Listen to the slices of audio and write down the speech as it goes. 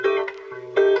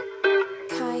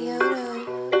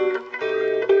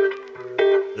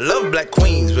black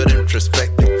queens, but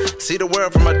introspective. See the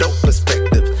world from a dope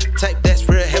perspective. Type that's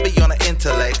real heavy on the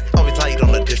intellect. Always light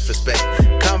on the disrespect.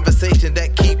 Conversation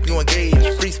that keep you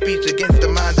engaged. Free speech against the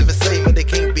minds of enslavement. They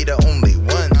can't be the only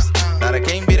ones. Now they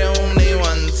can't be the only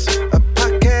ones. A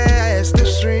podcast that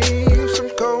streams from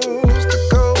coast to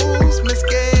coast. Miss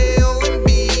Gail and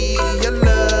B, your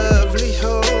lovely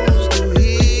host. To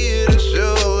hear the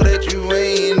show that you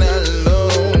ain't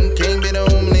alone. Can't be the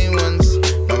only ones.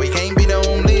 No, we can't be the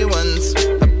only ones.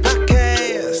 A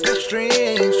podcast that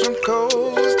streams from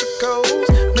coast to coast.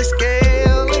 Miss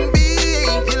Gail and B,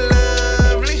 your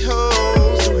lovely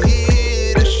host. To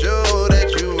hear the show that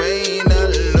you ain't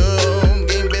alone.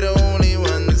 Can't be the only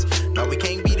ones. No, we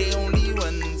can't be the only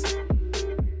ones.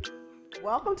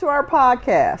 Welcome to our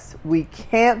podcast. We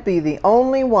can't be the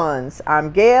only ones.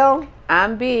 I'm Gail.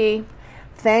 I'm B.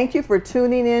 Thank you for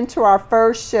tuning in to our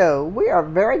first show. We are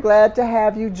very glad to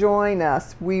have you join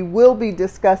us. We will be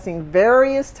discussing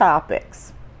various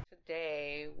topics.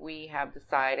 Today we have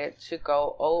decided to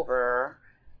go over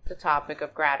the topic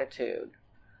of gratitude,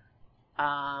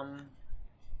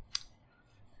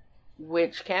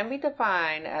 which can be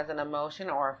defined as an emotion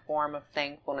or a form of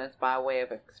thankfulness by way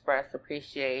of express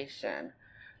appreciation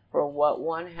for what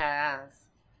one has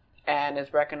and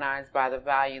is recognized by the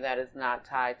value that is not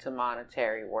tied to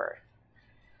monetary worth.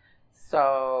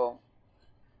 So,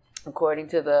 according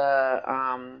to the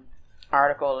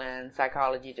article in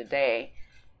Psychology Today,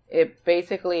 it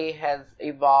basically has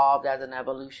evolved as an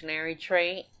evolutionary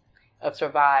trait of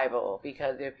survival,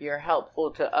 because if you're helpful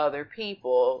to other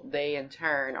people, they in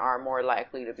turn are more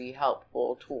likely to be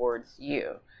helpful towards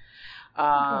you.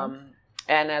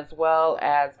 And as well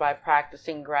as by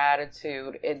practicing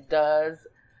gratitude, it does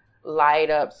light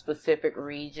up specific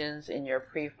regions in your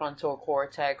prefrontal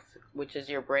cortex, which is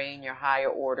your brain, your higher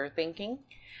order thinking,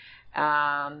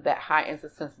 that heightens the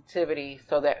sensitivity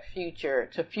so that future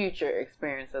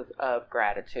experiences of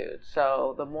gratitude.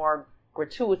 So the more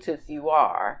gratuitous you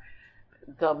are,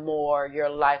 the more you're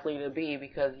likely to be,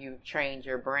 because you've trained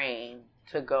your brain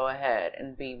to go ahead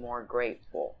and be more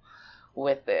grateful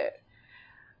with it.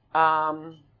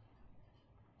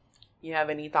 You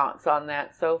have any thoughts on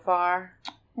that so far?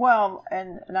 Well,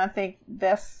 and I think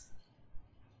that's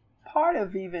part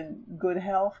of even good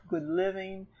health, good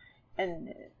living,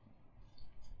 and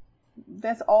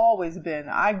that's always been.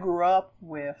 I grew up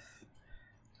with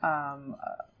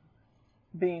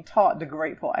being taught the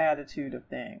grateful attitude of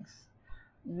things,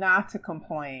 not to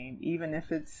complain, even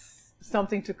if it's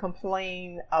something to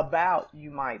complain about, you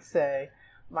might say.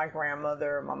 My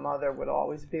grandmother, my mother would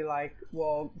always be like,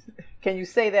 well, can you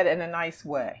say that in a nice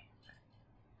way?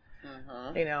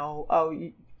 Mm-hmm. You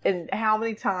know, and how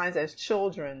many times as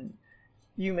children,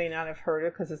 you may not have heard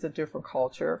it because it's a different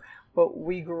culture, but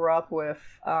we grew up with,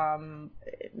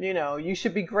 you know, you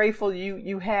should be grateful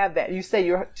you have that. You say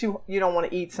you don't want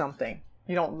to eat something.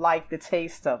 You don't like the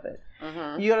taste of it.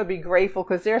 Mm-hmm. You ought to be grateful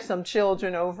because there's some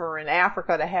children over in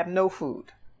Africa that have no food.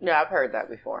 Yeah, I've heard that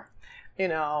before. You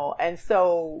know, and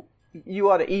so you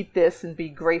ought to eat this and be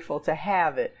grateful to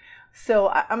have it. So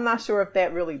I'm not sure if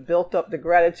that really built up the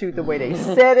gratitude the way they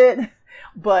said it,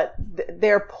 but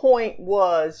their point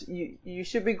was you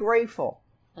should be grateful.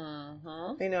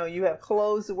 Mm-hmm. You know, you have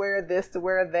clothes to wear, this to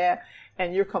wear that,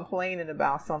 and you're complaining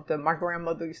about something. My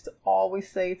grandmother used to always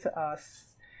say to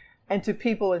us, and to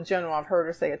people in general, I've heard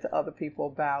her say it to other people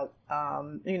about,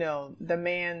 you know, the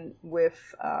man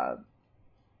with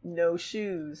no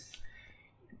shoes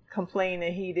complained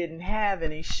that he didn't have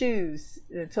any shoes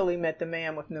until he met the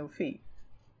man with no feet.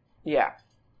 Yeah.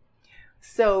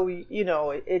 So, you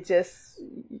know, it just,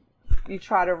 you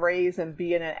try to raise and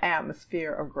be in an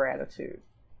atmosphere of gratitude.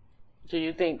 Do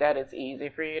you think that it's easy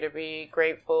for you to be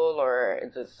grateful, or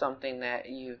is it something that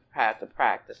you've had to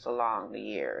practice along the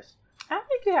years? I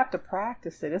think you have to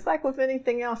practice it. It's like with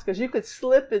anything else, because you could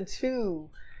slip into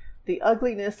the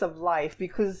ugliness of life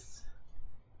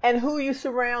and who you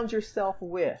surround yourself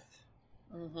with.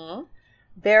 Mm-hmm.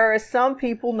 There are some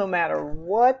people, no matter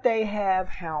what they have,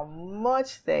 how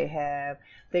much they have,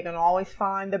 they can always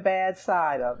find the bad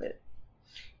side of it.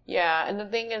 Yeah, and the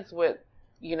thing is with,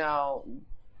 you know,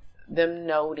 them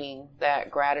noting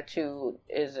that gratitude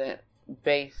isn't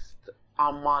based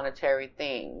on monetary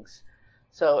things.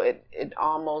 So it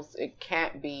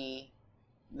can't be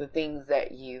the things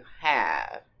that you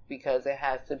have, because it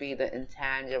has to be the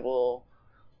intangible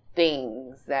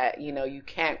things that, you know, you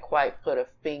can't quite put a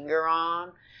finger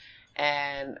on.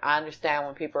 And I understand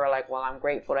when people are like, well, I'm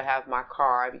grateful to have my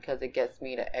car because it gets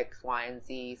me to X, Y, and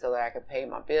Z so that I can pay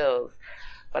my bills.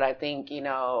 But I think, you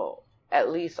know,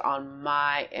 at least on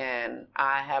my end,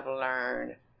 I have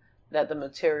learned that the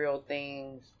material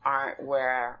things aren't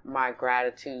where my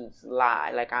gratitudes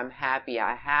lie. Like, I'm happy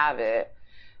I have it,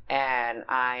 and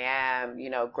I am,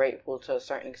 grateful to a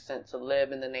certain extent to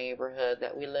live in the neighborhood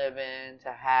that we live in,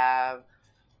 to have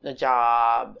the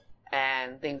job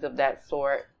and things of that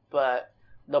sort. But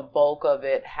the bulk of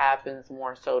it happens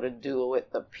more so to do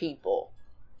with the people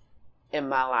in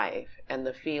my life and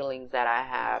the feelings that I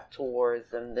have towards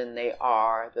them than they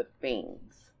are the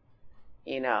things,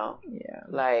 Yeah.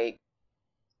 Like,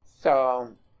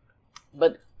 so,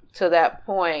 but to that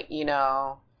point,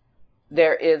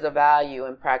 there is a value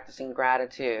in practicing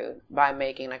gratitude by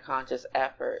making a conscious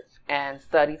effort. And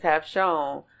studies have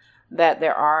shown that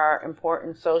there are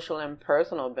important social and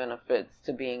personal benefits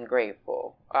to being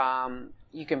grateful.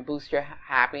 You can boost your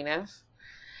happiness,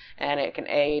 and it can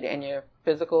aid in your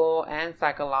physical and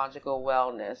psychological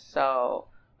wellness. So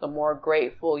the more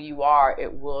grateful you are,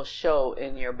 it will show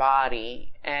in your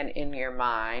body and in your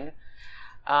mind.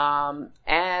 And,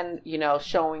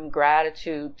 showing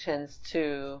gratitude tends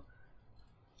to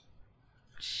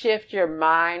shift your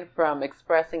mind from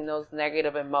expressing those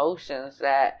negative emotions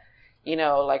that,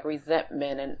 like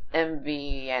resentment and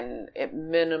envy, and it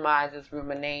minimizes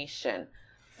rumination.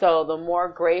 So the more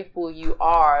grateful you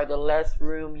are, the less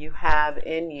room you have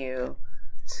in you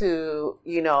to,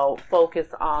 focus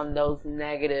on those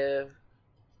negative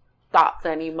thoughts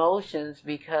and emotions,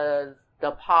 because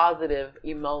the positive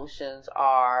emotions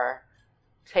are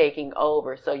taking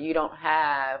over. So you don't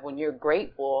have, when you're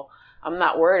grateful, I'm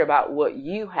not worried about what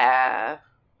you have,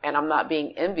 and I'm not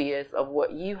being envious of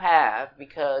what you have,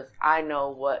 because I know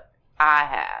what I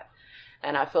have.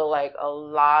 And I feel like a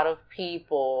lot of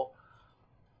people,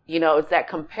 it's that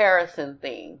comparison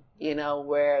thing,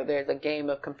 where there's a game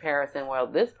of comparison. Well,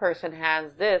 this person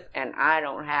has this and I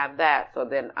don't have that, so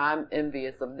then I'm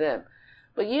envious of them.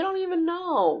 But you don't even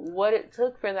know what it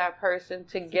took for that person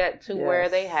to get to where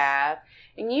they have.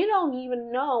 And you don't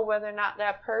even know whether or not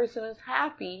that person is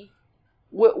happy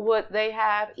with what they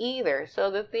have either. So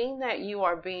the thing that you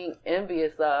are being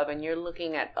envious of, and you're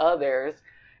looking at others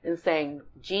and saying,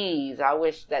 geez, I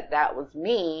wish that was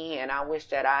me, and I wish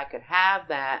that I could have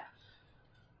that.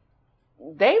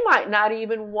 They might not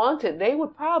even want it. They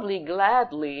would probably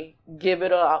gladly give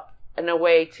it up and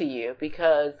away to you,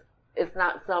 because it's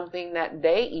not something that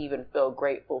they even feel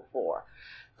grateful for.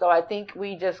 So I think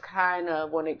we just kind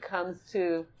of, when it comes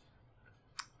to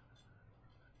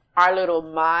our little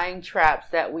mind traps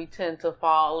that we tend to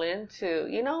fall into,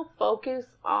 focus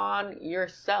on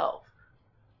yourself,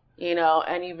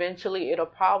 and eventually it'll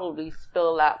probably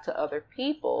spill out to other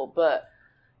people. But,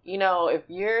 if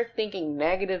you're thinking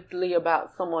negatively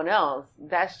about someone else,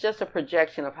 that's just a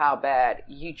projection of how bad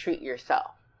you treat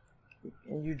yourself.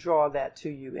 And you draw that to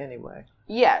you anyway.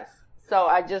 Yes. So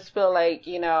I just feel like,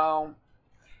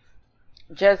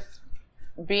 just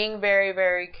being very,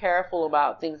 very careful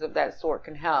about things of that sort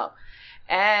can help.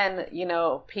 And,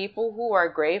 people who are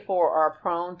grateful are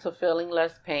prone to feeling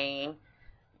less pain,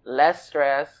 less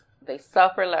stress. They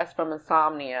suffer less from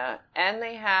insomnia, and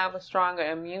they have a stronger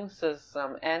immune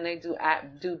system, and they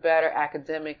do better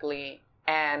academically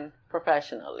and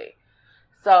professionally.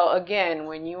 So again,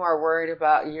 when you are worried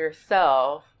about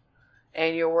yourself,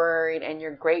 and you're worried and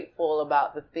you're grateful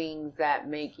about the things that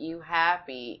make you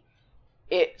happy,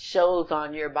 it shows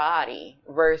on your body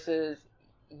versus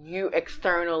you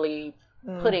externally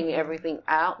putting everything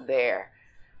out there.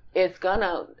 It's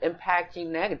gonna impact you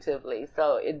negatively.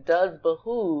 So it does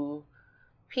behoove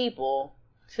people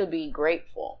to be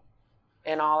grateful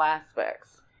in all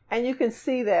aspects. And you can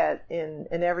see that in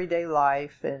everyday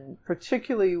life, and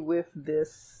particularly with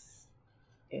this,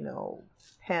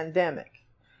 pandemic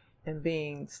and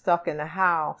being stuck in the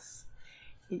house.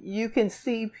 You can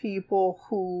see people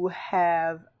who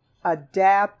have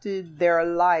adapted their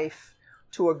life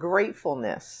to a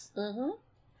gratefulness. Mm-hmm.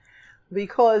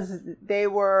 Because they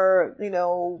were,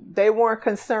 they weren't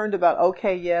concerned about,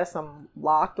 okay, yes, I'm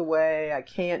locked away, I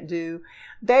can't do.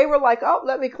 They were like, oh,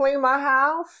 let me clean my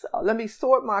house, let me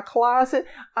sort my closet.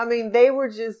 I mean, they were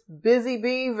just busy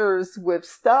beavers with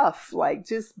stuff, like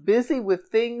just busy with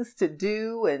things to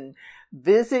do, and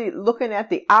busy looking at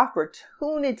the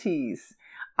opportunities.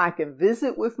 I can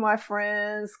visit with my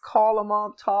friends, call them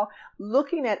up, talk,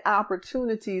 looking at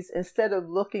opportunities instead of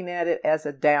looking at it as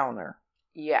a downer.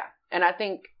 Yeah. And I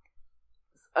think,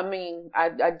 I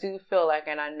do feel like,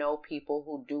 and I know people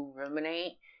who do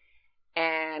ruminate,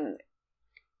 and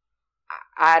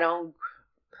I don't,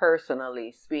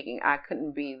 personally speaking, I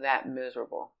couldn't be that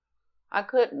miserable. I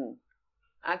couldn't.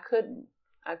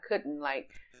 Like,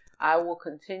 I will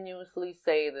continuously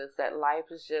say this, that life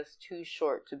is just too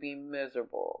short to be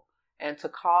miserable. and to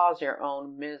cause your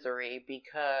own misery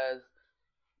because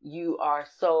you are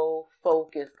so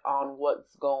focused on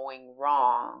what's going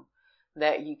wrong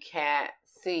that you can't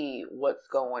see what's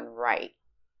going right.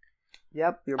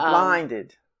 Yep, you're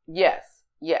blinded. Yes.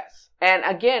 And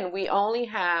again, we only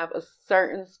have a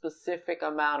certain specific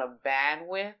amount of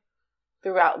bandwidth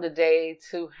throughout the day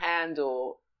to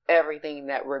handle everything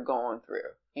that we're going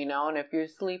through, and if you're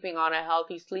sleeping on a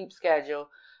healthy sleep schedule,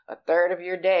 a third of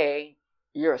your day,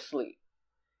 you're asleep,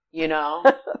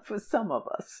 For some of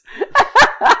us.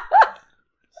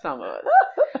 Some of us.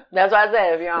 That's why I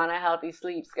said if you're on a healthy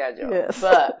sleep schedule. Yes.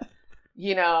 But,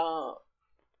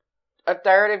 a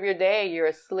third of your day, you're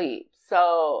asleep.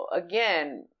 So,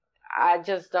 again, I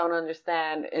just don't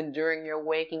understand, and during your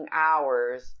waking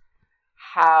hours,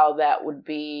 how that would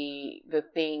be the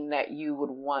thing that you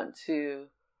would want to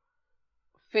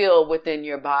feel within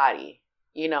your body.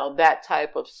 That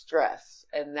type of stress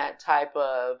and that type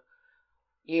of,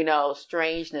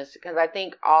 strangeness. Because I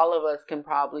think all of us can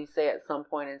probably say at some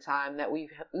point in time that we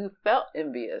felt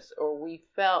envious, or we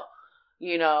felt,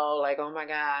 like, oh my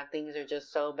God, things are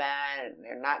just so bad and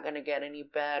they're not going to get any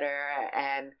better.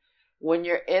 And when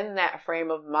you're in that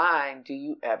frame of mind, do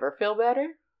you ever feel better?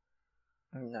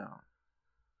 No.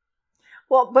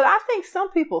 Well, but I think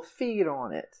some people feed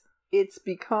on it. It's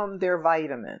become their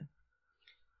vitamin.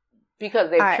 Because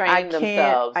they've trained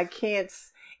themselves.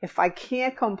 If I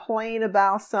can't complain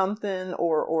about something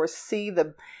or see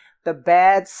the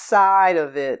bad side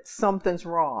of it, something's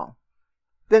wrong.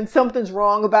 Then something's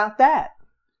wrong about that.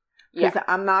 Because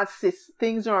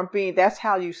things aren't being, that's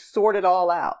how you sort it all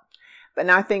out. And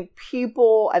I think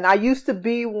and I used to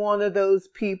be one of those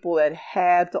people that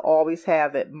had to always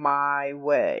have it my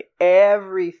way.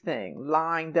 Everything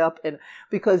lined up, and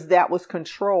because that was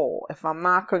control. If I'm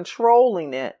not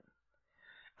controlling it,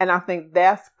 and I think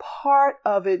that's part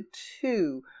of it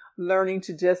too, learning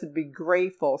to just be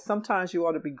grateful. Sometimes you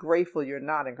ought to be grateful you're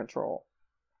not in control.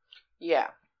 Yeah.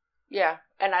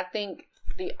 And I think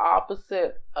the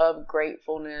opposite of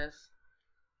gratefulness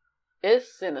is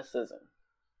cynicism.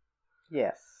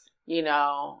 Yes.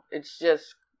 It's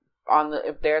just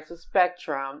if there's a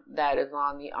spectrum, that is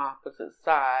on the opposite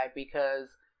side, because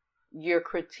you're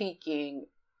critiquing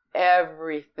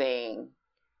everything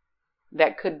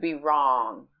that could be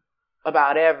wrong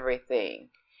about everything.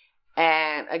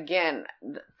 And again,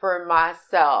 for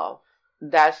myself,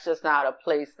 that's just not a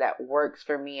place that works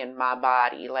for me and my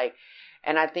body.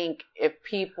 And I think if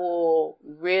people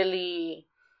really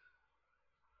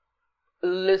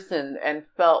listened and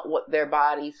felt what their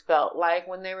bodies felt like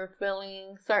when they were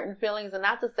feeling certain feelings, and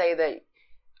not to say that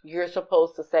you're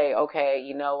supposed to say, okay,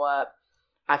 you know what,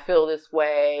 I feel this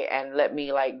way and let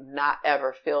me not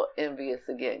ever feel envious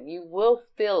again. You will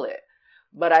feel it,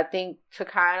 but I think to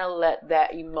kind of let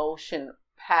that emotion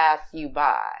pass you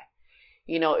by,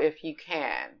 if you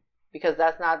can, because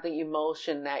that's not the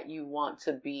emotion that you want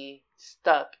to be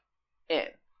stuck in,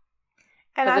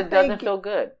 because it doesn't feel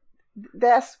good.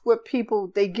 That's what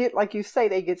people, they get, like you say,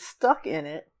 they get stuck in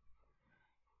it.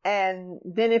 And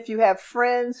then if you have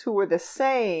friends who are the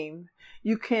same,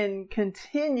 you can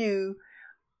continue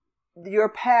your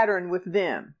pattern with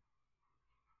them.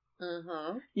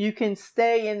 Mm-hmm. You can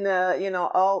stay in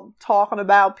the, talking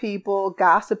about people,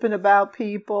 gossiping about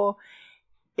people.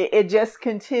 It just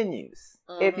continues.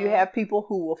 Mm-hmm. If you have people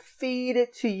who will feed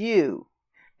it to you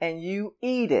and you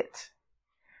eat it,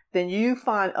 then you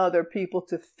find other people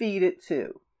to feed it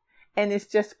to. And it's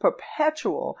just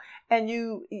perpetual. And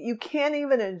you can't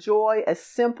even enjoy a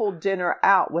simple dinner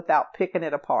out without picking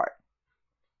it apart.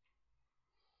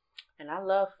 And I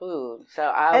love food. So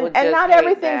I would just and not hate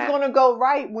everything's that. going to go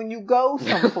right when you go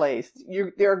someplace.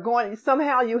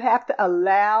 Somehow you have to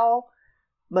allow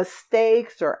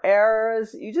mistakes or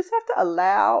errors. You just have to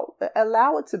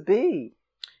allow it to be.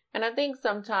 And I think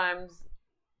sometimes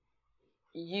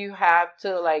you have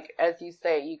to, as you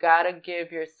say, you got to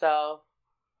give yourself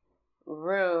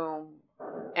room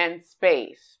and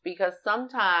space, because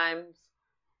sometimes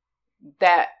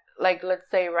that, let's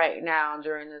say right now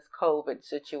during this COVID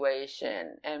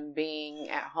situation and being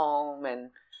at home and,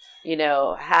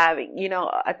 having,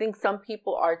 I think some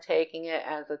people are taking it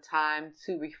as a time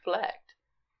to reflect,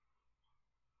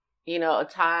 a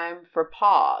time for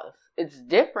pause. It's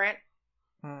different.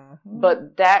 Mm-hmm.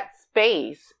 But that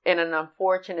space in an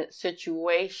unfortunate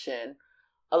situation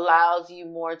allows you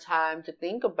more time to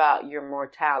think about your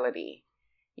mortality.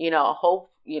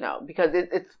 Because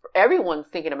it's everyone's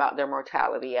thinking about their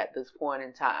mortality at this point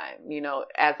in time,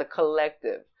 as a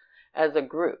collective, as a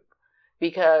group.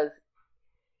 Because,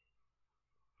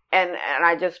 and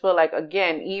I just feel like,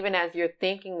 again, even as you're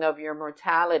thinking of your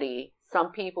mortality,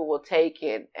 some people will take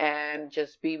it and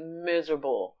just be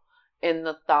miserable in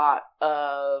the thought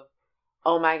of,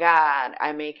 oh my God,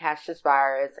 I may catch this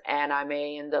virus and I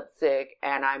may end up sick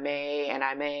and I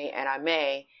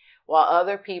may. While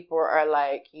other people are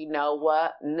like, you know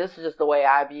what? And this is just the way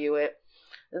I view it,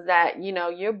 is that, you know,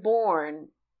 you're born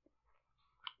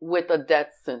with a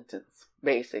death sentence,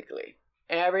 basically.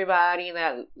 Everybody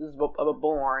that is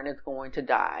born is going to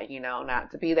die, you know,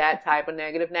 not to be that type of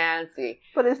negative Nancy.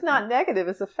 But it's not negative,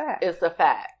 it's a fact. It's a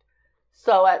fact.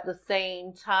 So at the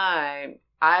same time,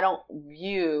 I don't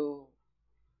view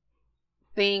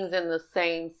things in the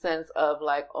same sense of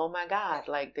like, oh my God,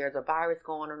 like there's a virus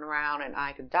going around and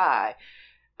I could die.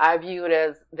 I view it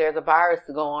as there's a virus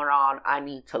going on, I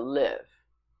need to live.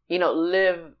 You know,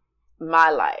 live my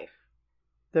life.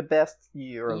 The best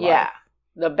year of life. Yeah. life.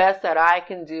 The best that I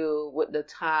can do with the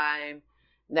time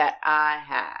that I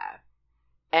have.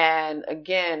 And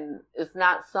again, it's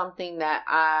not something that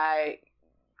I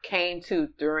came to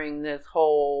during this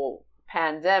whole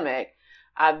pandemic.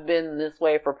 I've been this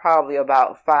way for probably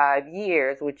about 5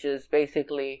 years, which is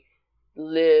basically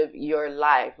live your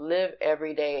life. Live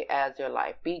every day as your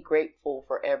life. Be grateful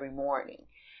for every morning.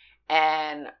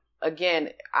 And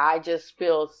again, I just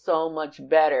feel so much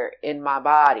better in my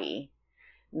body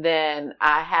than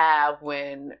I have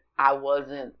when I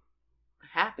wasn't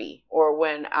happy or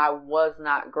when I was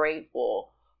not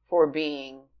grateful for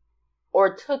being,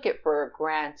 or took it for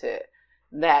granted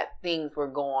that things were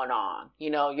going on. You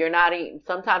know, you're not even,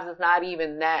 sometimes it's not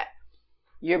even that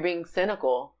you're being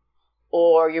cynical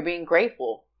or you're being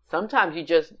grateful. Sometimes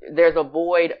there's a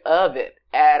void of it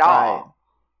at all.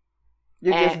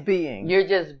 You're just being. You're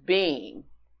just being.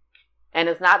 And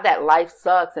it's not that life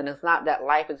sucks, and it's not that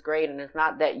life is great, and it's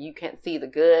not that you can't see the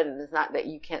good, and it's not that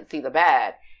you can't see the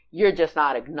bad. You're just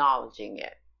not acknowledging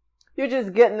it. You're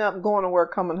just getting up, going to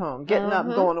work, coming home. Getting up,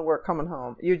 going to work, coming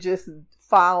home. You're just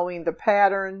following the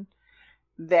pattern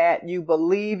that you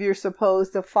believe you're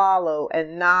supposed to follow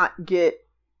and not get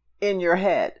in your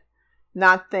head,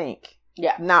 not think,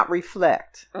 not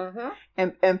reflect.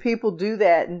 And people do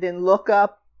that and then look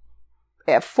up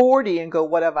at 40 and go,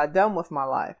 what have I done with my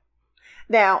life?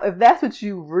 Now, if that's what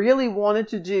you really wanted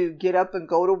to do, get up and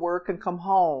go to work and come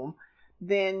home,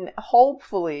 then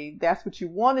hopefully that's what you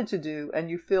wanted to do and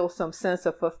you feel some sense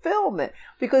of fulfillment,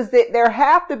 because there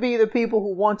have to be the people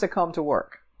who want to come to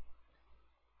work.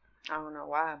 I don't know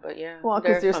why, but yeah. Well,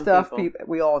 because there's stuff people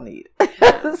we all need.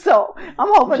 So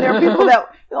I'm hoping there are people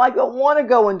that like want to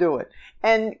go and do it.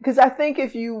 And because I think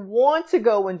if you want to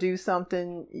go and do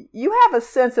something, you have a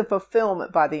sense of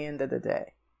fulfillment by the end of the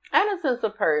day. And a sense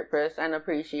of purpose and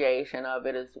appreciation of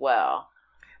it as well.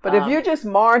 But if you're just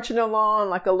marching along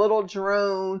like a little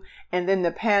drone and then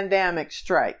the pandemic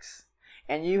strikes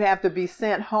and you have to be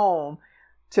sent home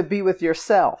to be with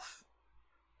yourself.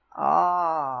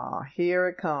 Here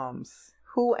it comes.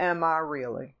 Who am I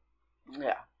really?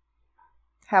 Yeah.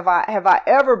 Have I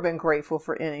ever been grateful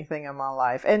for anything in my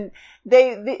life? And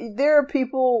there are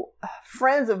people,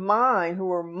 friends of mine who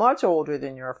are much older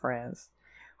than your friends,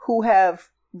 who have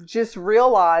just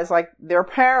realized like their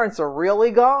parents are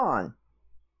really gone.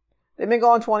 They've been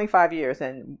gone 25 years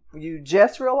and you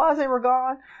just realized they were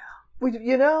gone.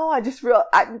 You know,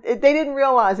 they didn't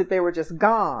realize that they were just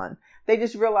gone. They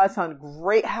just realized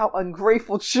how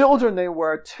ungrateful children they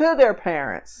were to their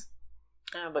parents.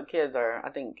 But I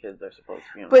think kids are supposed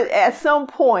to be. But at some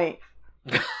point,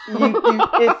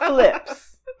 it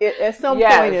flips. At some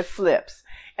point, it flips.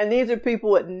 And these are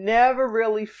people that never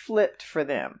really flipped for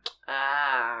them.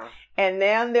 And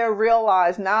now they're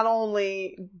realized not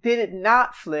only did it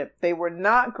not flip, they were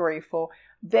not grateful,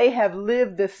 they have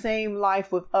lived the same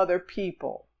life with other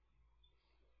people.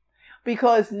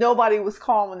 Because nobody was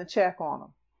calling to check on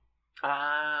them.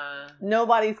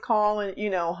 Nobody's calling,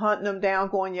 hunting them down,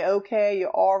 going, you okay? You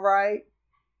all right?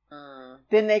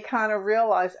 Then they kind of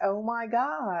realize, oh my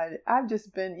God, I've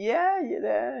just been,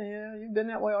 you've been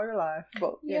that way all your life.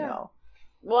 But, you know.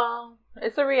 Well,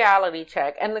 it's a reality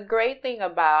check. And the great thing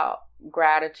about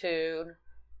gratitude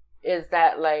is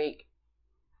that, like,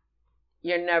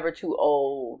 you're never too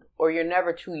old or you're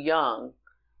never too young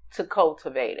to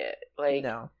cultivate it. Like,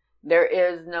 there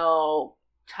is no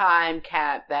time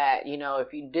cap that,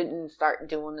 if you didn't start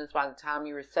doing this by the time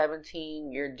you were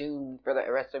 17, you're doomed for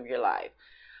the rest of your life.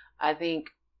 I think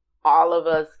all of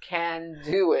us can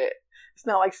do it. It's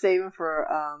not like saving for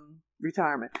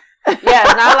retirement. Yeah,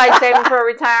 it's not like saving for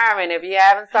retirement. If you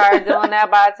haven't started doing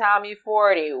that by the time you're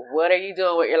 40, what are you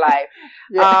doing with your life?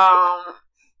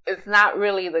 It's not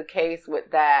really the case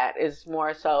with that. It's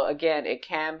more so, again, it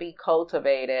can be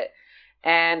cultivated.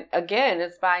 And again,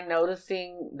 it's by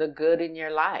noticing the good in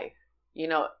your life.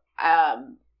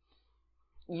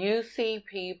 you see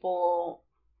people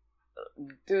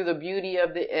through the beauty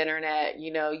of the internet,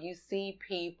 you see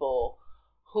people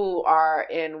who are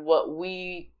in what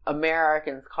we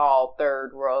Americans call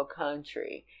third world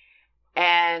country.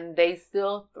 And they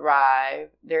still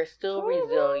thrive. They're still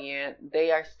resilient. They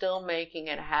are still making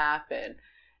it happen.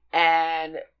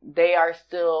 And they are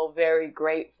still very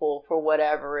grateful for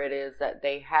whatever it is that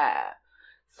they have.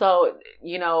 So,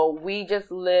 we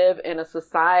just live in a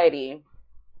society,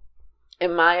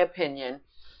 in my opinion,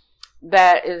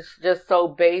 that is just so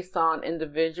based on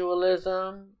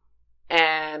individualism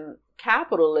and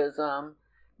capitalism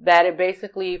that it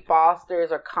basically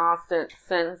fosters a constant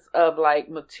sense of like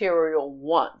material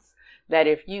wants. That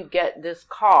if you get this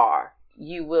car,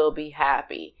 you will be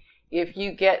happy. If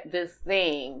you get this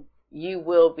thing, you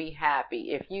will be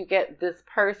happy. If you get this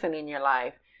person in your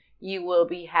life, you will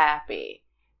be happy.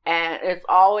 And it's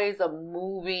always a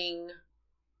moving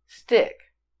stick.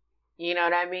 You know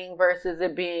what I mean? Versus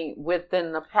it being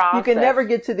within the process. You can never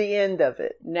get to the end of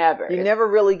it. Never. You never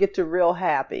really get to real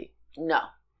happy. No.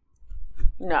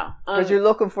 Because you're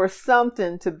looking for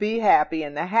something to be happy,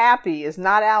 and the happy is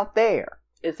not out there.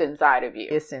 It's inside of you.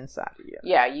 It's inside of you.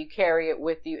 Yeah, you carry it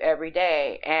with you every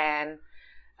day. And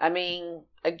I mean,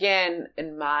 again,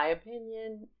 in my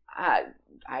opinion,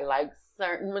 I like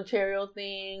certain material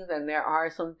things, and there are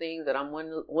some things that I'm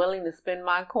willing to spend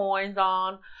my coins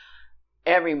on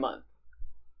every month.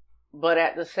 But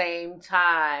at the same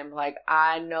time, like,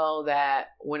 I know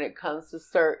that when it comes to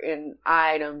certain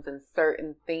items and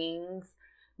certain things,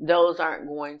 those aren't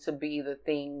going to be the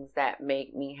things that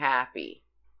make me happy.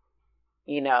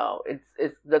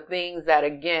 It's the things that,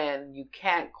 again, you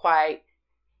can't quite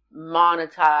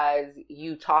monetize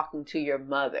you talking to your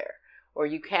mother, or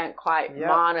you can't quite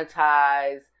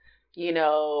monetize,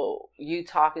 you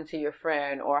talking to your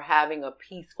friend or having a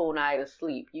peaceful night of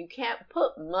sleep. You can't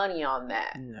put money on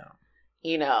that. No.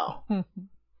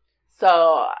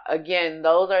 So again,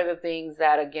 those are the things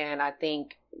that, again, I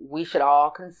think we should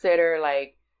all consider,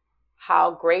 like,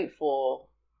 how grateful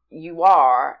you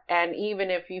are. And even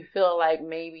if you feel like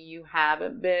maybe you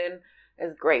haven't been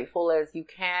as grateful as you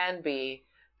can be,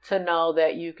 to know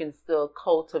that you can still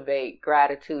cultivate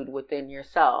gratitude within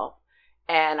yourself.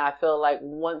 And I feel like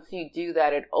once you do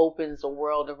that, it opens the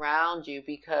world around you,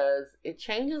 because it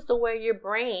changes the way your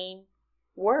brain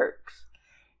works.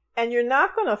 And you're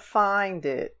not going to find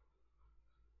it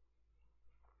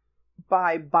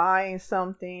by buying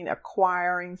something,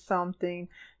 acquiring something.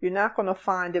 You're not going to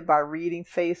find it by reading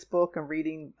Facebook and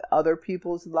reading other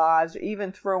people's lives, or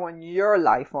even throwing your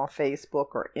life on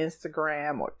Facebook or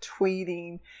Instagram or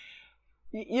tweeting.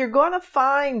 You're going to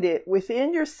find it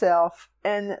within yourself,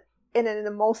 and in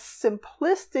the most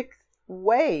simplistic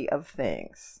way of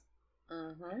things.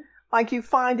 Mm-hmm. Like you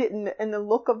find it in the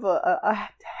look of a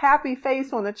happy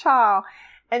face on a child,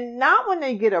 and not when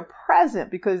they get a present,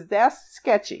 because that's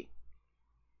sketchy.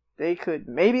 They could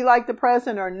maybe like the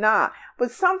present or not. But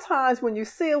sometimes when you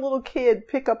see a little kid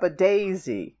pick up a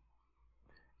daisy,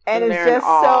 and it's just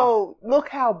so, look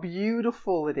how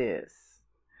beautiful it is.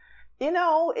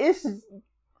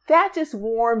 That just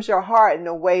warms your heart in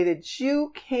a way that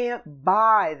you can't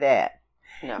buy that.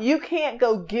 No. You can't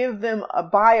go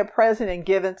buy a present and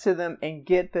give it to them and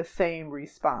get the same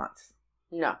response.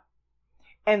 No.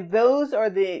 And those are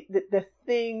the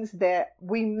things that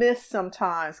we miss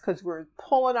sometimes, because we're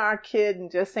pulling our kid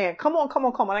and just saying, come on.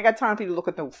 I got time for you to look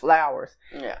at those flowers.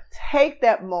 Yeah. Take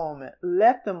that moment.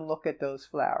 Let them look at those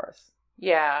flowers.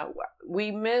 Yeah. We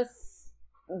miss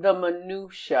the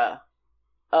minutia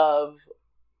of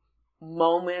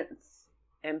moments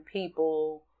and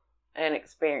people and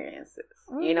experiences.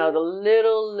 Mm-hmm. The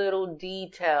little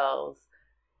details,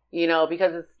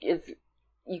 because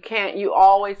you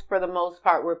always, for the most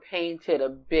part, we're painted a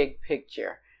big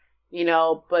picture,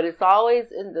 but it's always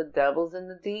in the devil's in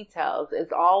the details.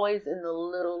 It's always in the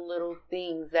little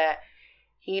things that,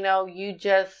 you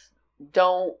just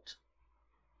don't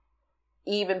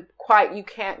even you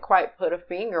can't quite put a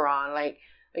finger on. Like,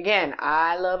 again,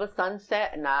 I love a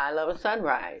sunset and I love a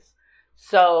sunrise.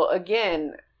 So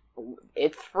again,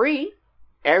 it's free.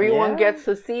 Everyone gets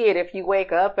to see it if you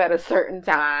wake up at a certain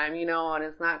time, and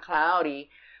it's not cloudy.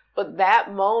 But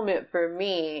that moment for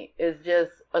me is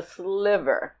just a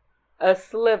sliver of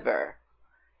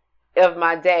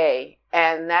my day.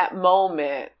 And that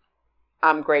moment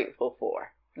I'm grateful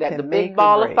for. That the big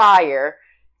ball of fire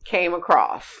came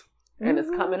across and it's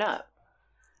coming up.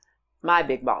 My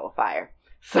big ball of fire.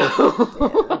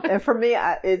 So And for me,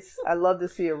 I love to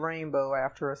see a rainbow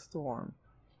after a storm.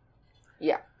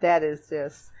 Yeah. That is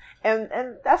just,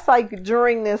 and that's like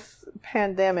during this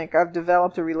pandemic, I've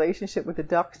developed a relationship with the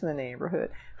ducks in the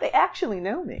neighborhood. They actually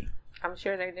know me. I'm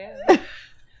sure they do.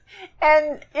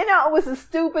 And, you know, it was a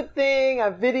stupid thing. I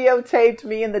videotaped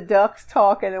me and the ducks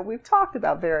talking, and we've talked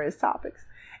about various topics.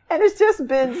 And it's just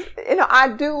been, you know, I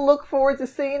do look forward to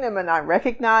seeing them, and I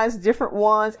recognize different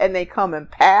ones, and they come in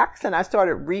packs, and I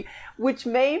started which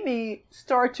made me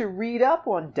start to read up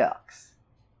on ducks.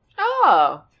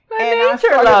 Oh, a And I nature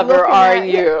started lover looking are at,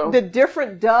 you? the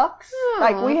different ducks. Hmm.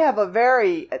 Like we have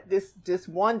this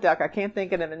one duck, I can't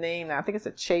think of the name now. I think it's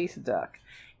a chase duck.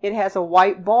 It has a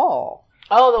white ball.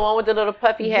 Oh, the one with the little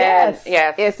puffy head.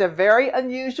 Yes. It's a very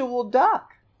unusual duck.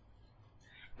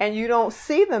 And you don't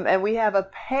see them. And we have a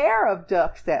pair of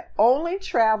ducks that only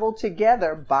travel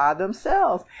together by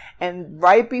themselves. And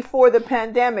right before the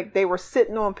pandemic, they were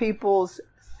sitting on people's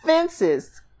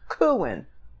fences cooing.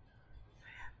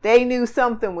 They knew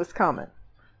something was coming.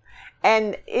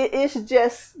 And it's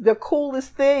just the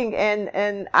coolest thing.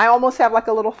 And I almost have like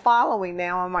a little following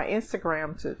now on my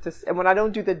Instagram. And when I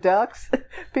don't do the ducks,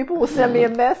 people will send me a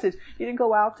message. You didn't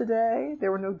go out today?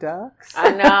 There were no ducks?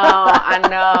 I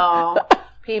know.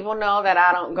 People know that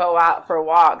I don't go out for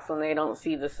walks when they don't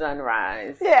see the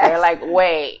sunrise. Yes. They're like,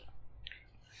 wait,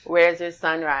 where's your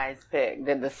sunrise pic?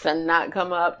 Did the sun not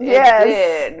come up? Yes.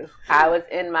 It did. I was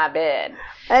in my bed.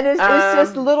 And it's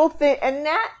just little thing. And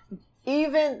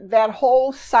even that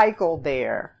whole cycle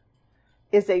there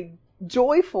is a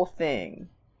joyful thing.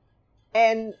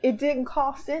 And it didn't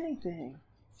cost anything.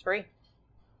 It's free.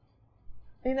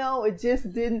 You know, it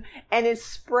just didn't. And it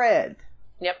spread.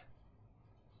 Yep.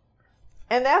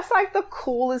 And that's like the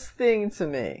coolest thing to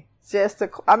me.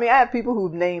 I have people who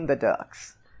name the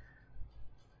ducks.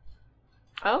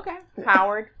 Okay.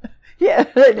 Howard. Yeah,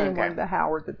 they named one the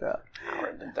Howard the Duck.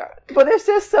 Howard the Duck. But it's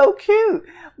just so cute.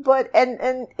 But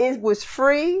and it was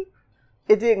free.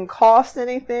 It didn't cost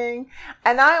anything.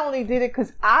 And I only did it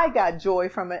because I got joy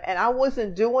from it. And I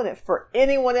wasn't doing it for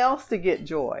anyone else to get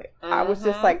joy. Mm-hmm. I was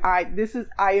just like,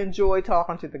 I enjoy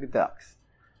talking to the ducks.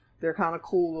 They're kind of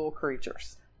cool little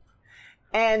creatures.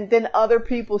 And then other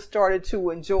people started to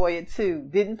enjoy it too.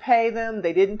 Didn't pay them.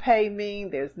 They didn't pay me.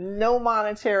 There's no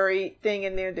monetary thing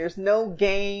in there. There's no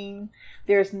gain.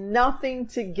 There's nothing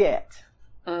to get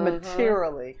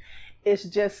materially. It's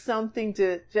just something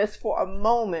just for a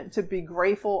moment to be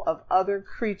grateful of other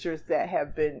creatures that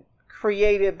have been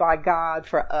created by God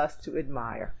for us to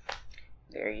admire.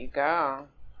 There you go.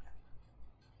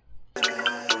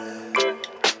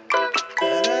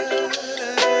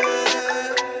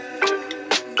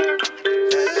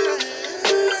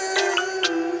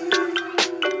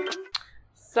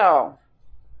 So,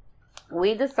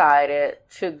 we decided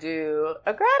to do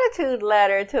a gratitude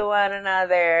letter to one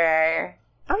another.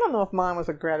 I don't know if mine was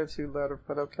a gratitude letter,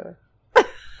 but okay.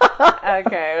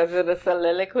 Okay, was it a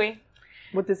soliloquy?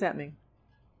 What does that mean?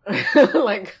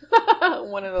 Like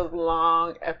one of those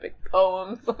long, epic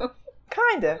poems.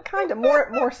 Kinda.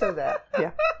 More so that.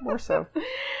 Yeah, more so.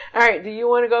 All right, do you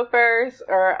want to go first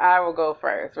or I will go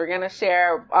first? We're going to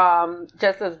share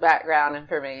just as background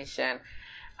information.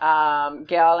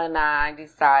 Gail and I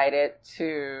decided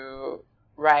to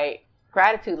write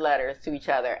gratitude letters to each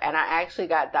other. And I actually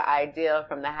got the idea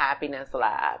from the Happiness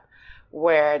Lab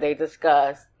where they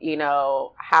discussed, you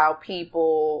know, how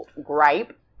people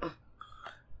gripe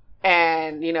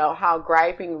and, you know, how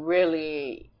griping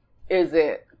really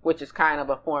isn't, which is kind of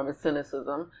a form of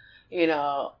cynicism, you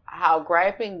know, how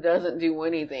griping doesn't do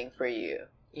anything for you.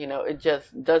 You know, it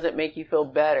just doesn't make you feel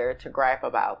better to gripe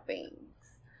about things.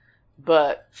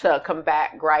 But to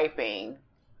combat griping,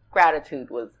 gratitude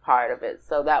was part of it.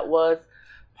 So that was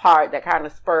part that kind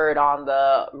of spurred on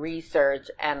the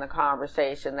research and the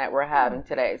conversation that we're having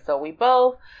today. So we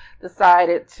both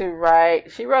decided to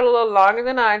write. She wrote a little longer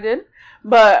than I did,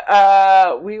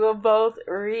 but we will both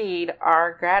read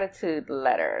our gratitude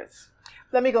letters.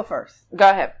 Let me go first. Go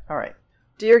ahead. All right.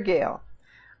 Dear Gail,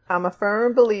 I'm a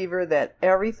firm believer that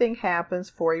everything happens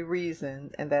for a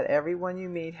reason and that everyone you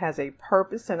meet has a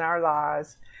purpose in our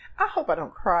lives. I hope I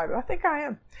don't cry, but I think I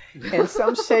am. In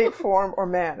some shape, form, or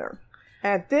manner.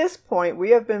 At this point,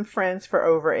 we have been friends for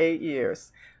over 8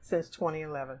 years, since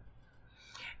 2011.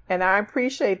 And I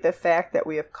appreciate the fact that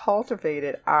we have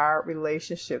cultivated our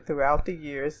relationship throughout the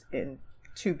years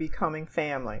into becoming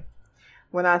family.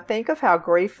 When I think of how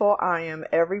grateful I am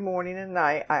every morning and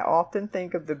night, I often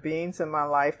think of the beings in my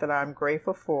life that I'm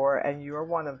grateful for, and you are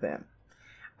one of them.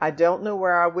 I don't know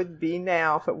where I would be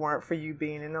now if it weren't for you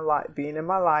being in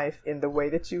my life in the way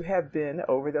that you have been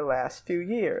over the last few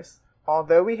years.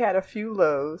 Although we had a few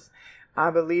lows, I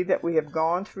believe that we have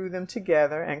gone through them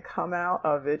together and come out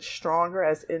of it stronger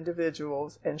as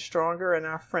individuals and stronger in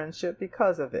our friendship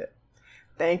because of it.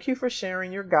 Thank you for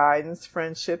sharing your guidance,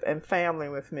 friendship, and family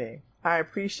with me. I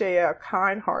appreciate how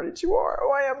kind-hearted you are.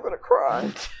 Oh, I am going to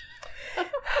cry.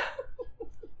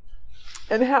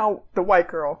 And how the white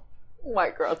girl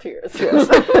tears. Yes.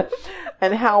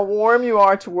 And how warm you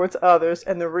are towards others,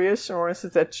 and the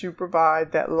reassurances that you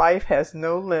provide that life has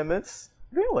no limits,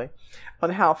 really,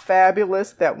 on how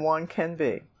fabulous that one can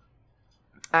be.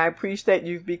 I appreciate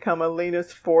you've become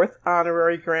Alina's 4th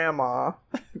honorary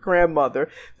grandmother.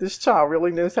 This child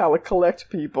really knows how to collect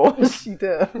people. She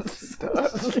does.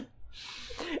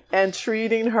 And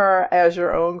treating her as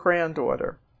your own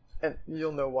granddaughter. And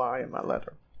you'll know why in my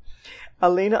letter.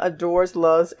 Alina adores,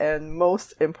 loves, and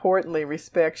most importantly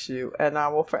respects you, and I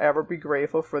will forever be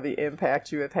grateful for the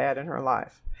impact you have had in her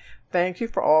life. Thank you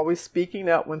for always speaking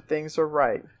up when things are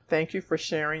right. Thank you for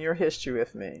sharing your history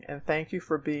with me, and thank you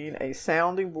for being a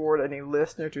sounding board and a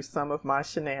listener to some of my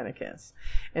shenanigans.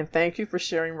 And thank you for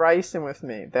sharing Ryson with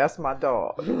me. That's my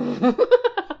dog.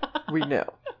 We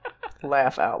know.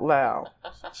 Laugh out loud.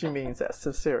 She means that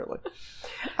sincerely.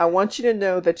 I want you to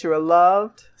know that you are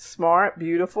loved, smart,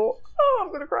 beautiful. Oh, I'm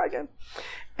going to cry again.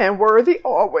 And worthy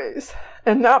always.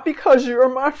 And not because you are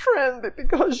my friend, but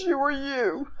because you are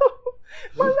you.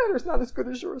 My letter's not as good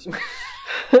as yours.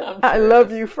 I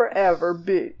love you forever,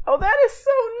 B. Oh, that is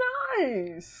so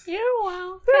nice. You're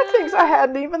welcome. There are things I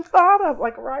hadn't even thought of,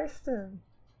 like Ryston.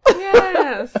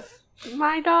 Yes.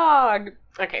 My dog.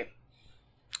 Okay.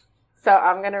 So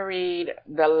I'm going to read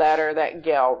the letter that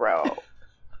Gail wrote.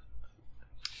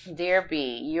 Dear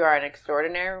B, you are an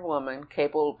extraordinary woman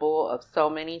capable of so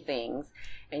many things,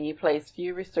 and you place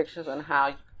few restrictions on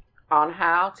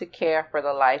how to care for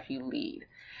the life you lead.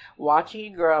 Watching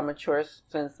you grow and mature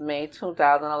since May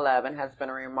 2011 has been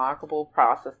a remarkable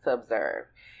process to observe.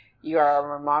 You are a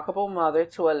remarkable mother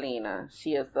to Alina.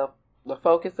 She is the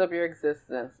focus of your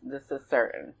existence, this is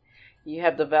certain. You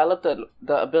have developed the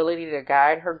ability to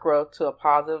guide her growth to a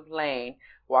positive lane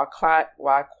while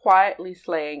quietly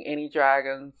slaying any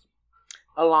dragons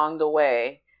along the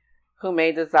way who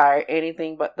may desire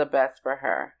anything but the best for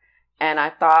her. And I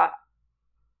thought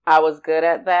I was good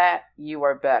at that. You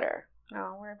are better.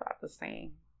 No, we're about the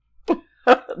same.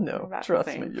 No,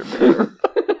 trust me, you're better.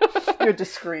 You're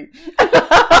discreet.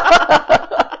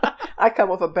 I come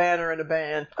with a banner and a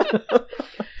band.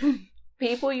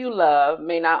 People you love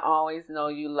may not always know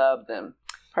you love them,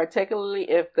 particularly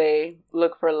if they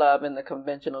look for love in the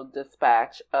conventional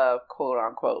dispatch of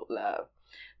quote-unquote love.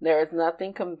 There is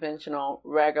nothing conventional,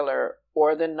 regular,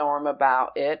 or the norm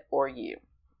about it or you.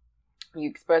 You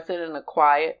express it in a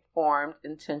quiet, formed,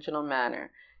 intentional manner.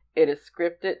 It is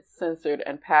scripted, censored,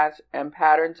 and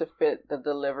patterned to fit the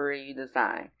delivery you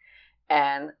design.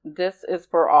 And this is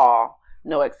for all,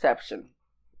 no exception.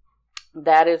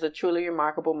 That is a truly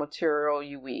remarkable material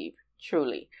you weave,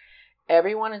 truly.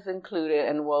 Everyone is included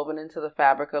and woven into the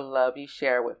fabric of love you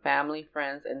share with family,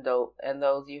 friends, and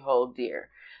those you hold dear.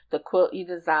 The quilt you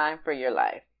design for your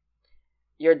life.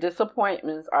 Your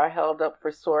disappointments are held up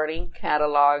for sorting,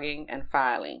 cataloging, and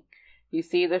filing. You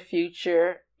see them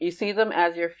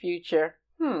as your future.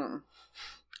 Oh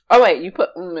wait, you put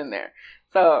in there.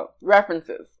 So,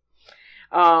 references.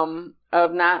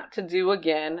 Of not to do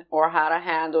again or how to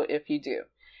handle if you do.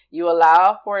 You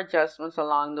allow for adjustments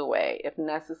along the way, if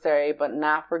necessary, but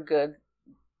not for good,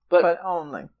 but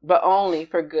only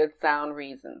for good sound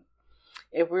reasons.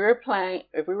 If we were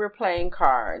playing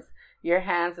cards, your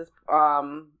hands is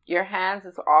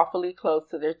awfully close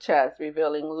to their chest,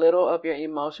 revealing little of your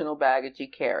emotional baggage you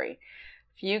carry.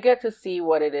 Few get to see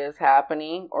what it is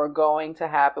happening or going to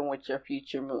happen with your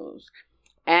future moves,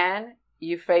 and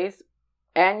your face.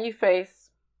 And your face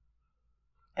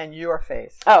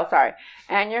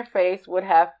would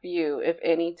have few, if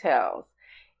any, tells.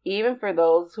 Even for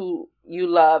those who you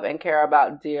love and care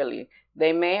about dearly,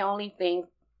 they may only think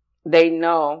they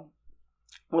know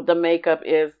what the makeup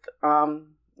is of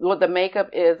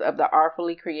the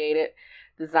artfully created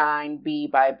design B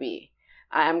by B.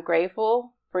 I am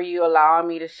grateful for you allowing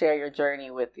me to share your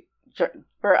journey with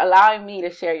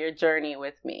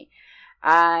me.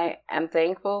 I am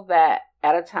thankful that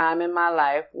at a time in my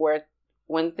life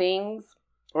when things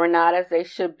were not as they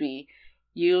should be,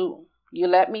 you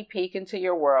let me peek into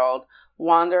your world,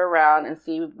 wander around, and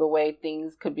see the way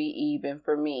things could be even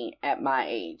for me at my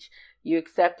age. You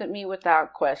accepted me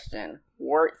without question,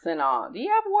 warts and all. Do you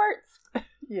have warts?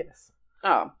 Yes.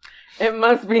 Oh, it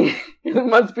must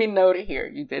be noted here.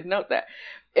 You did note that.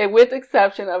 With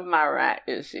exception of my rat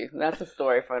issue. That's a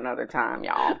story for another time,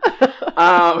 y'all.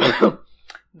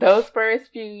 Those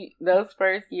first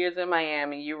years in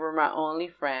Miami, you were my only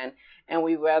friend, and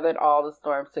we weathered all the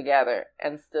storms together,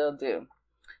 and still do.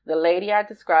 The lady I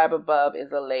describe above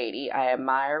is a lady I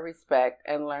admire, respect,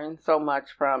 and learn so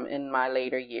much from in my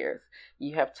later years.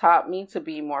 You have taught me to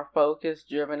be more focused,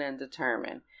 driven, and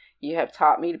determined. You have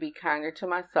taught me to be kinder to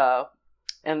myself,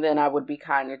 and then I would be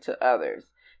kinder to others.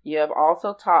 You have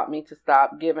also taught me to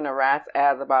stop giving a rat's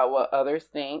ass about what others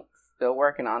think. Still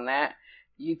working on that.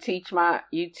 You teach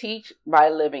by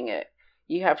living it.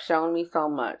 You have shown me so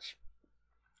much.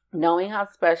 Knowing how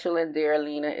special and dear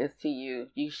Alina is to you,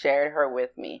 you shared her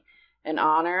with me. An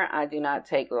honor I do not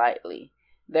take lightly.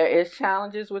 There is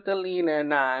challenges with Alina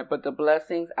and I, but the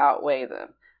blessings outweigh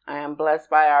them. I am blessed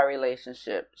by our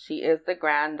relationship. She is the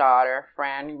granddaughter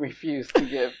Fran refused to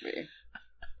give me.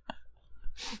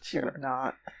 Sure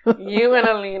not. You and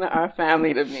Alina are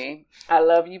family to me. I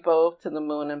love you both to the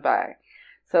moon and back.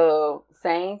 So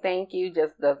saying thank you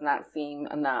just does not seem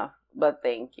enough, but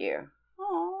thank you.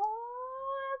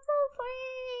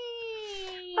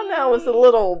 I know it was a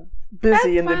little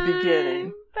busy in the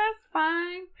beginning. That's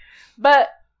fine. But,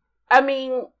 I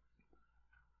mean,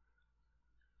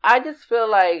 I just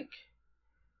feel like,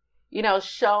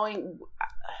 showing,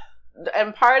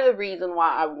 and part of the reason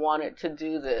why I wanted to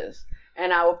do this,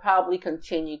 and I will probably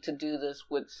continue to do this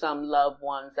with some loved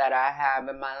ones that I have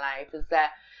in my life, is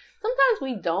that sometimes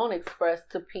we don't express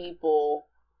to people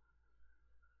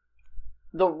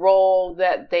the role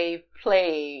that they've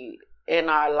played in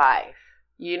our life.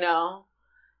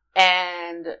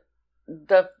 And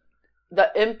the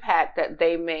impact that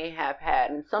they may have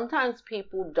had. And sometimes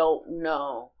people don't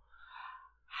know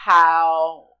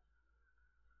how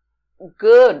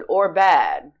good or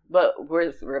bad, but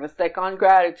we're going to stick on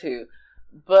gratitude,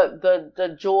 but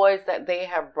the joys that they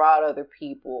have brought other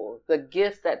people, the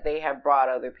gifts that they have brought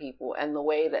other people, and the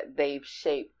way that they've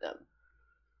shaped them.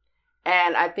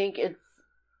 And I think it's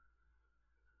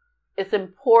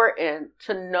important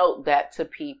to note that to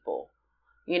people,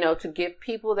 to give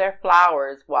people their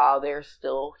flowers while they're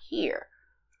still here.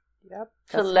 Yep.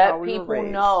 To let people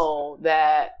know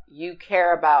that you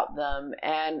care about them,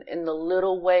 and in the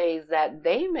little ways that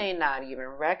they may not even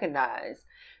recognize,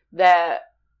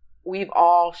 that we've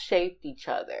all shaped each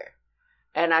other.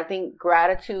 And I think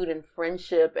gratitude and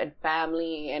friendship and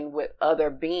family and with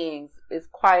other beings is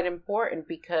quite important,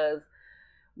 because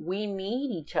we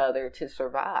need each other to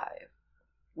survive.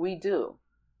 We do.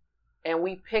 And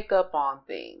we pick up on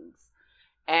things.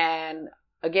 And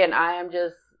again, I am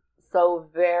just so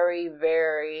very,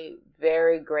 very,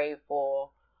 very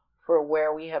grateful for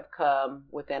where we have come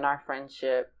within our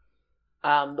friendship.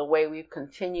 The way we've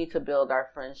continued to build our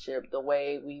friendship, the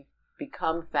way we've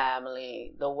become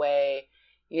family, the way,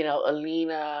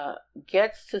 Alina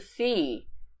gets to see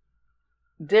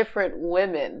different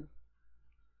women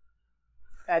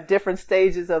at different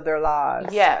stages of their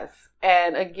lives. Yes.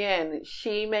 And again,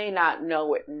 she may not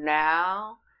know it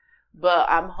now, but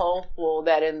I'm hopeful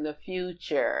that in the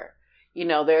future,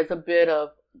 there's a bit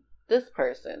of this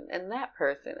person and that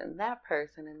person and that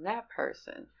person and that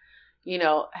person,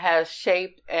 has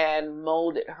shaped and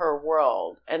molded her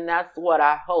world. And that's what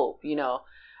I hope.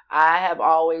 I have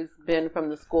always been from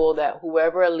the school that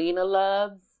whoever Alina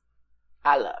loves,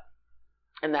 I love.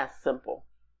 And that's simple.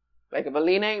 Like, if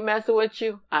Alina ain't messing with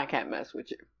you, I can't mess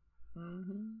with you.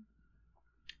 Mm-hmm.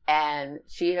 And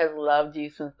she has loved you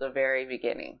since the very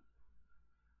beginning.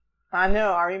 I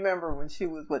know. I remember when she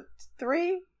was,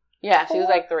 3? Yeah, she was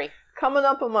like 3. Coming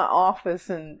up in my office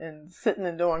and sitting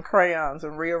and doing crayons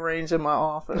and rearranging my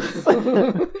office.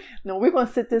 No, we're going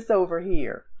to sit this over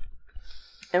here.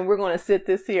 And we're going to sit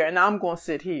this here, and I'm going to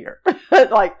sit here.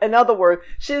 Like, in other words,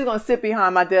 she's going to sit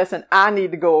behind my desk, and I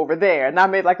need to go over there. And I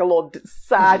made like a little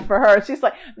side for her. She's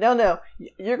like, no,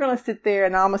 you're going to sit there,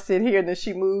 and I'm going to sit here. And then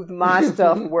she moved my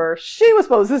stuff where she was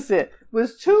supposed to sit. It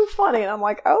was too funny. And I'm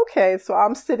like, okay, so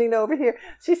I'm sitting over here.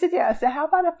 She said, yeah. I said, how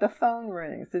about if the phone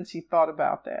rings? And she thought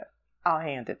about that. I'll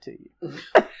hand it to you.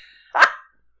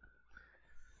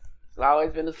 She's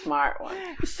always been a smart one.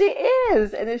 She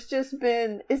is, and it's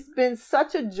been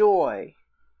such a joy.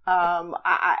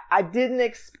 I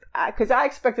didn't because I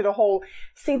expected a whole.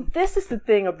 See, this is the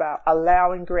thing about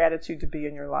allowing gratitude to be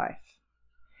in your life.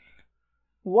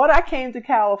 What I came to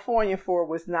California for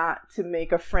was not to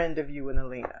make a friend of you and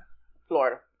Alina.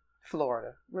 Florida.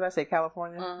 What did I say?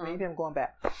 California? Mm-hmm. Maybe I'm going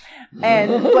back.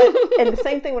 And the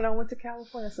same thing when I went to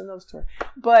California. That's another story.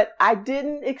 But I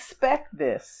didn't expect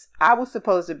this. I was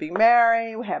supposed to be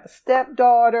married, have a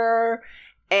stepdaughter,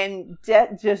 and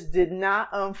that just did not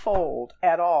unfold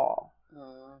at all.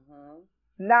 Mm-hmm.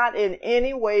 Not in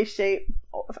any way, shape.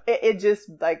 It just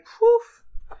like poof.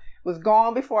 Was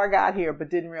gone before I got here, but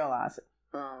didn't realize it.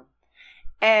 Mm.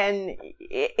 And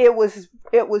it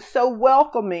was so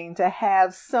welcoming to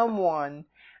have someone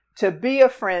to be a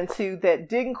friend to that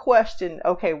didn't question,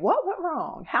 okay, what went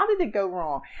wrong? How did it go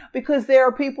wrong? Because there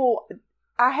are people,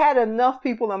 I had enough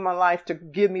people in my life to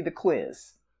give me the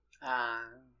quiz.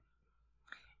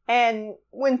 And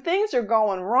when things are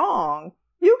going wrong,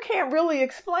 you can't really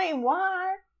explain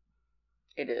why.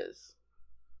 It is.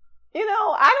 You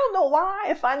know, I don't know why.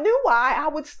 If I knew why, I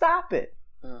would stop it.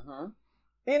 Mm-hmm.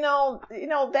 You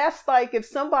know, that's like if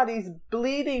somebody's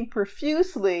bleeding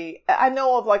profusely, I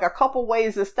know of like a couple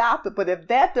ways to stop it, but if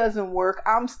that doesn't work,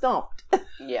 I'm stumped.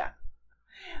 Yeah.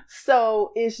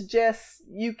 So it's just,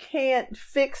 you can't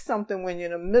fix something when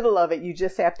you're in the middle of it. You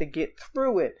just have to get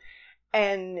through it.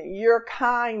 And your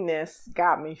kindness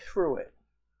got me through it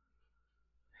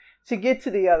to get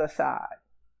to the other side.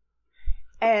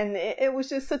 And it was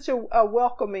just such a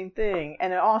welcoming thing.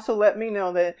 And it also let me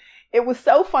know that it was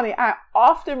so funny. I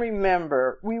often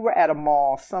remember we were at a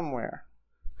mall somewhere,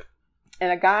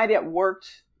 and a guy that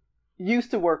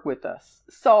used to work with us,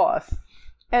 saw us.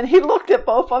 And he looked at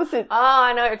both of us and said, oh,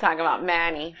 I know what you're talking about,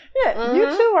 Manny. Yeah, mm-hmm.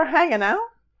 You two are hanging out?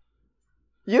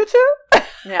 You two?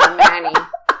 Yeah, Manny.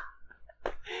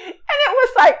 And it was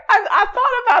like, I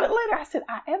thought about it later. I said,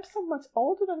 I am so much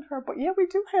older than her, but yeah, we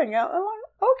do hang out. I'm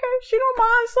like, okay, she don't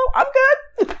mind, so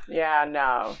I'm good. Yeah,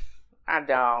 no, I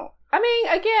don't. I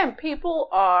mean, again, people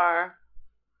are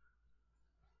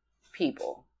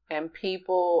people. And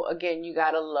people, again, you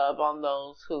got to love on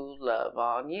those who love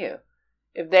on you.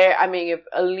 If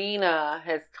Alina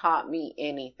has taught me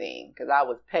anything, because I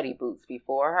was petty boots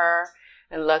before her,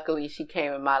 and luckily she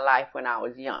came in my life when I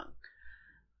was young.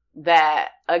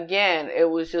 That, again, it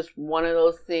was just one of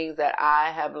those things that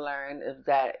I have learned is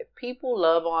that if people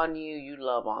love on you, you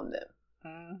love on them.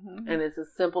 Mm-hmm. And it's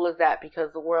as simple as that,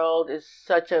 because the world is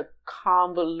such a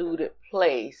convoluted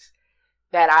place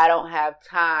that I don't have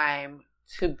time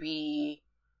to be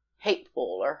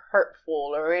hateful or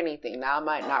hurtful or anything. Now, I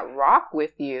might not rock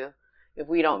with you if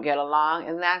we don't get along,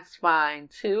 and that's fine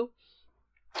too.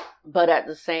 But at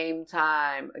the same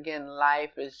time, again,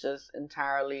 life is just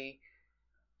entirely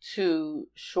too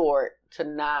short to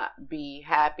not be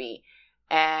happy.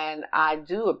 And I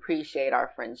do appreciate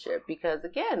our friendship because,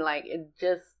 again, like it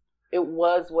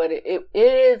was what it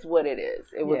is what it is.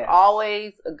 It was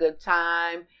always a good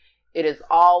time. It is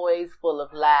always full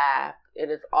of laugh. It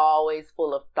is always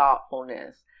full of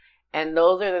thoughtfulness. And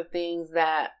those are the things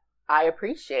that I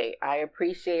appreciate. I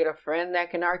appreciate a friend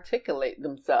that can articulate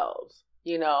themselves,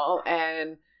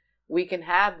 and we can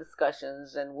have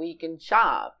discussions and we can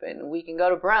shop and we can go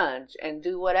to brunch and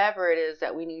do whatever it is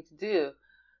that we need to do.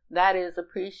 That is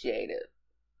appreciated.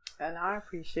 And I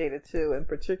appreciate it too, and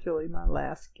particularly my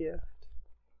last gift.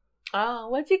 Oh,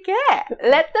 what'd you get?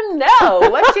 Let them know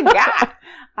what you got.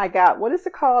 I got, what is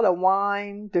it called? A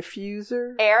wine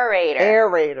diffuser?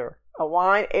 Aerator. A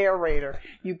wine aerator.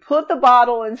 You put the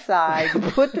bottle inside, you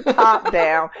put the top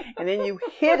down, and then you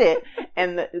hit it,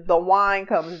 and the wine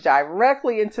comes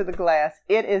directly into the glass.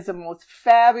 It is the most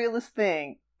fabulous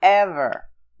thing ever.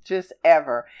 Just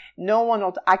ever. No one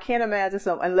will, I can't imagine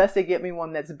something, unless they get me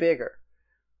one that's bigger.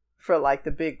 For like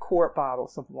the big quart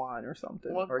bottles of wine or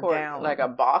something. What or quart? Gallon. Like a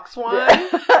box wine?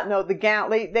 No, the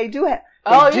gallon. They do have.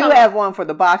 They have one for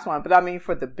the box wine, but I mean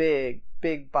for the big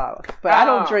bottles. But I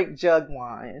don't drink jug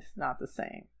wine. It's not the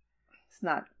same. It's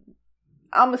not.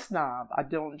 I'm a snob. I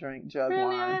don't drink jug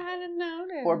wine. I hadn't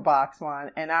noticed. Or box wine,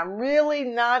 and I'm really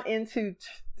not into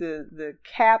the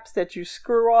caps that you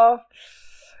screw off.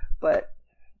 But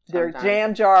their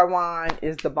jam jar wine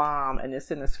is the bomb, and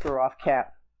it's in a screw off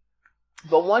cap.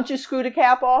 But once you screw the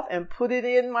cap off and put it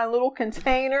in my little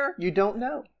container, you don't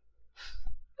know.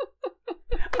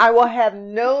 I will have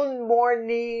no more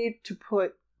need to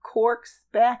put corks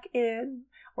back in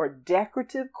or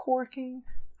decorative corking.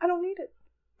 I don't need it.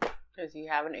 Because you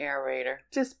have an aerator.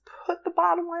 Just put the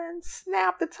bottle in,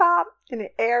 snap the top, and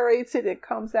it aerates it. It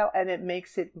comes out, and it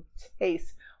makes it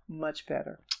taste much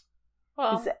better.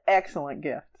 Well, it's an excellent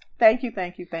gift. Thank you.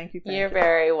 You're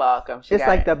very welcome. It's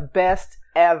like the best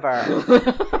ever.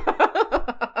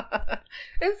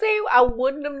 And see, I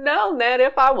wouldn't have known that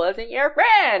if I wasn't your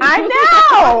friend. I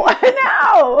know.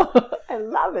 I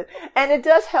love it. And it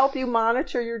does help you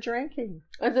monitor your drinking.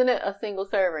 Isn't it a single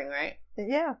serving, right?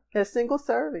 Yeah, a single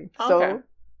serving. Okay. So,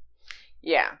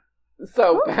 yeah.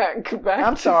 So back.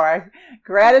 I'm sorry.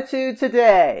 Gratitude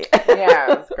today.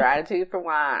 Yes, gratitude for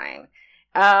wine.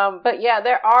 But yeah,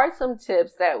 there are some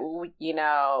tips that,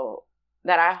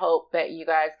 that I hope that you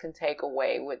guys can take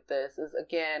away with this is,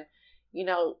 again,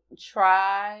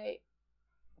 try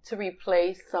to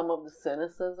replace some of the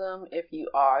cynicism, if you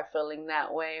are feeling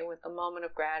that way, with a moment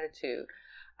of gratitude.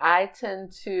 I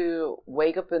tend to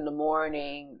wake up in the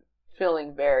morning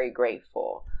feeling very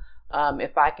grateful.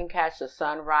 If I can catch the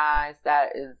sunrise,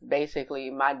 that is basically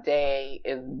my day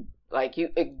is like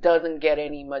it doesn't get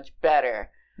any much better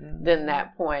than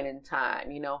that point in time.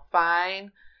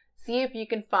 See if you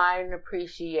can find an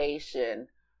appreciation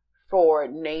for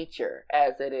nature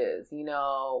as it is,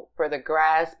 for the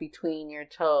grass between your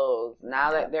toes.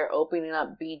 Now that they're opening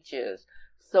up beaches,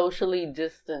 socially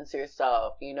distance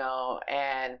yourself,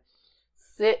 and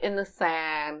sit in the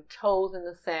sand, toes in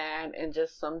the sand, and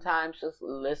just sometimes just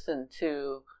listen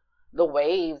to the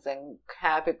waves and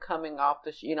have it coming off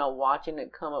watching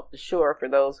it come up the shore for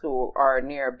those who are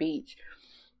near a beach.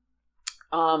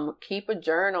 Keep a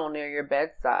journal near your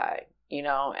bedside,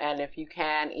 and if you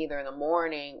can, either in the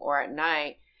morning or at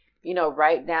night,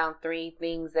 write down 3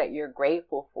 things that you're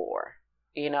grateful for,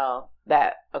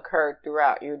 that occurred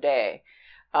throughout your day.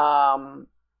 And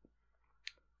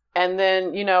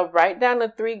then, write down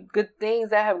the 3 good things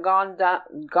that have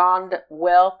gone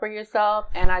well for yourself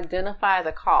and identify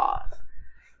the cause.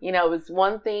 It's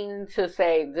one thing to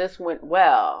say this went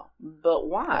well, but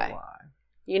why?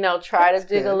 Try to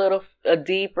dig a little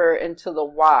deeper into the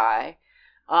why.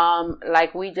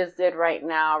 Like we just did right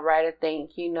now, write a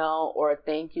thank you note or a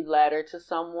thank you letter to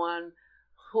someone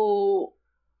who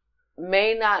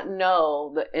may not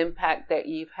know the impact that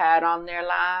you've had on their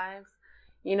lives.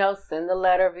 Send a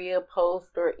letter via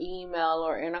post or email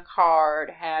or in a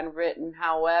card, handwritten,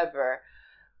 however.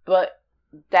 But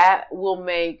that will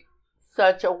make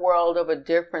such a world of a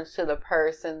difference to the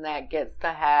person that gets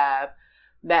to have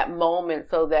that moment,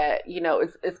 so that,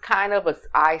 it's kind of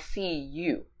I see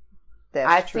you.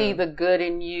 I see the good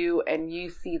in you and you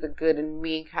see the good in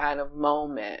me kind of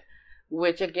moment,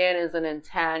 which again is an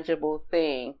intangible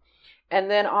thing. And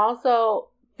then also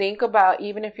think about,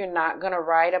 even if you're not going to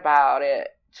write about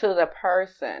it to the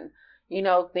person,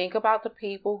 think about the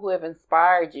people who have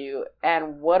inspired you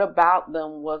and what about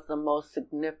them was the most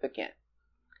significant.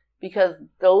 Because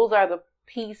those are the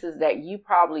pieces that you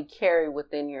probably carry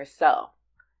within yourself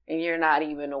and you're not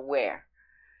even aware,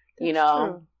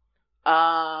 True.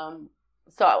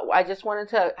 So I just wanted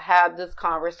to have this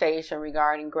conversation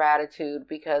regarding gratitude,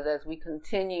 because as we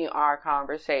continue our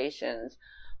conversations,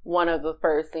 one of the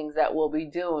first things that we'll be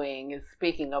doing is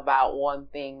speaking about one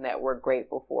thing that we're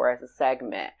grateful for as a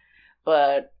segment.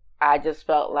 But I just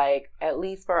felt like, at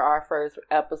least for our first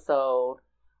episode,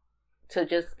 to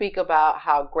just speak about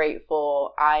how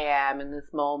grateful I am in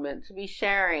this moment to be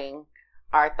sharing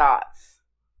our thoughts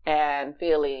and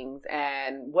feelings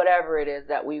and whatever it is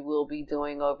that we will be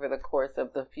doing over the course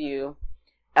of the few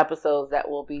episodes that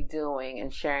we'll be doing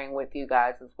and sharing with you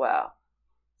guys as well.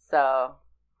 So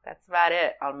that's about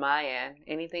it on my end.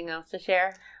 Anything else to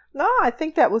share? No, I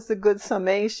think that was a good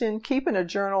summation. Keeping a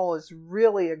journal is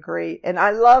really and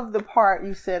I love the part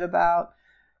you said about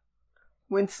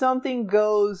when something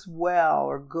goes well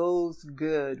or goes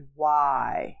good,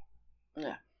 why?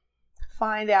 Yeah.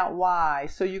 Find out why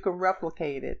so you can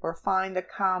replicate it, or find a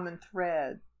common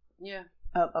thread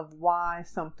of why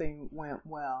something went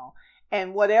well.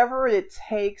 And whatever it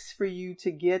takes for you to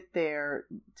get there,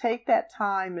 take that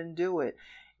time and do it.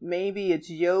 Maybe it's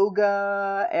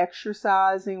yoga,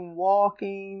 exercising,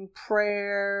 walking,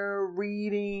 prayer,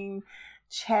 reading,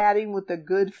 chatting with a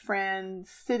good friend,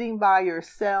 sitting by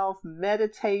yourself,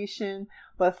 meditation,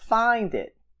 but find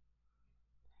it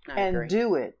and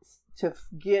do it to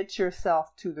get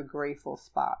yourself to the grateful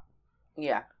spot.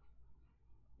 Yeah.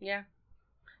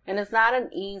 And it's not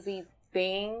an easy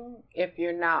thing if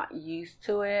you're not used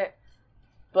to it,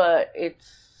 but it's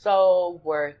so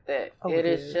worth it. It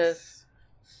is just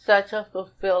such a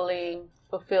fulfilling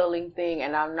thing.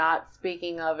 And I'm not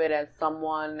speaking of it as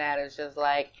someone that is just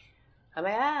like, oh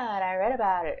my God, I read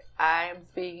about it. I am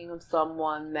speaking of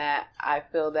someone that I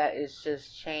feel that it's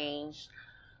just changed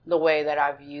the way that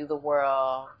I view the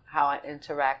world, how I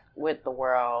interact with the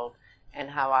world, and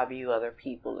how I view other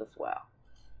people as well.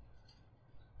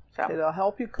 So it'll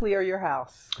help you clear your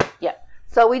house. Yeah.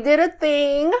 So we did a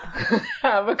thing.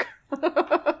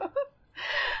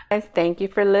 Guys, thank you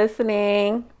for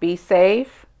listening. Be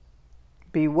safe.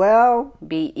 Be well.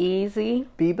 Be easy.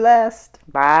 Be blessed.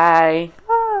 Bye.